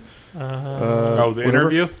Rogen and The whatever?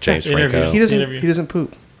 interview. James Interview. Franco. Interview. He doesn't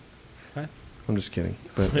poop. What? I'm just kidding.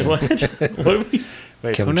 But Wait, what? What are we?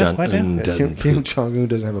 Wait, Kim who now? Jong What now? Un Kim, doesn't Kim poop. Jong Un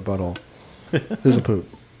doesn't have a butthole. Doesn't poop.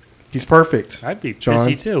 He's perfect. I'd be John.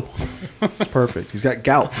 pissy too. He's perfect. He's got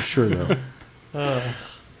gout for sure though.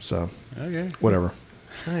 So Okay. whatever.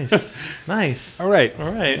 Nice. Nice. All right.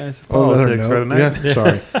 All right. That's On another politics for the note, night.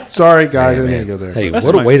 yeah. Sorry guys. I Man, didn't go there. Hey, That's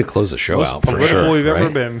what a my- way to close the show Most out for political sure. we've ever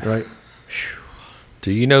right? been. Right.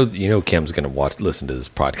 Do you know Kim's going to listen to this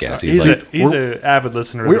podcast? He's like, he's an avid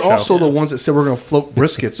listener. We're of the show. also the ones that said we're going to float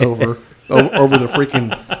briskets over the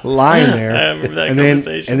freaking line there. I remember that and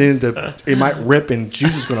conversation. then it might rip and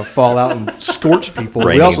juice is going to fall out and scorch people. We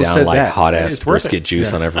raining also down said like that. hot ass It's worth brisket it. juice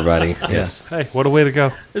Yeah. on everybody. Yes. Hey, what a way to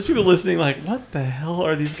go! There's people listening like, what the hell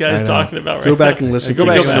are these I guys know. talking about right Go back now? and listen. Go for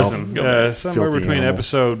back and yourself. listen. Go back. Somewhere Filthy between animal.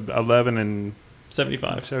 episode 11 and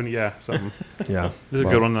 75. 70. Yeah, something. Yeah. This is a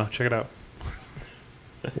Well, good one though. Check it out.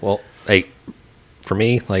 Well, hey, for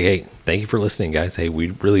me, like, hey, thank you for listening, guys. Hey,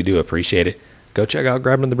 we really do appreciate it. Go check out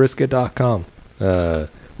grabbingthebrisket.com.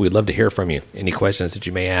 We'd love to hear from you. Any questions that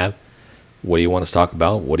you may have. What do you want us to talk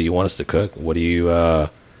about? What do you want us to cook? What do you,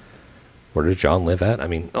 where does John live at? I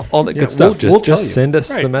mean, all that Yeah, good stuff. we'll tell Just you. send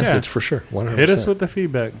us Right, the message yeah. for sure. 100%. Hit us with the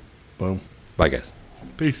feedback. Boom. Bye, guys.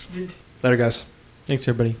 Peace. Later, guys. Thanks,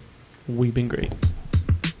 everybody. We've been great.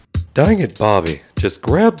 Dang it, Bobby. Just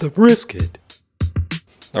grab the brisket.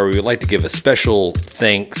 or we would like to give a special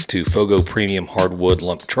thanks to Fogo Premium Hardwood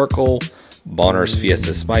Lump Charcoal, Bonner's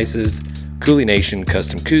Fiesta Spices, Cooley Nation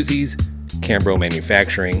Custom Koozies, Cambro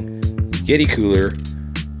Manufacturing, Yeti Cooler,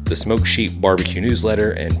 the Smoke Sheep Barbecue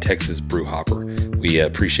Newsletter, and Texas Brew Hopper. We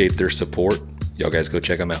appreciate their support. Y'all guys go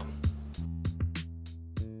check them out.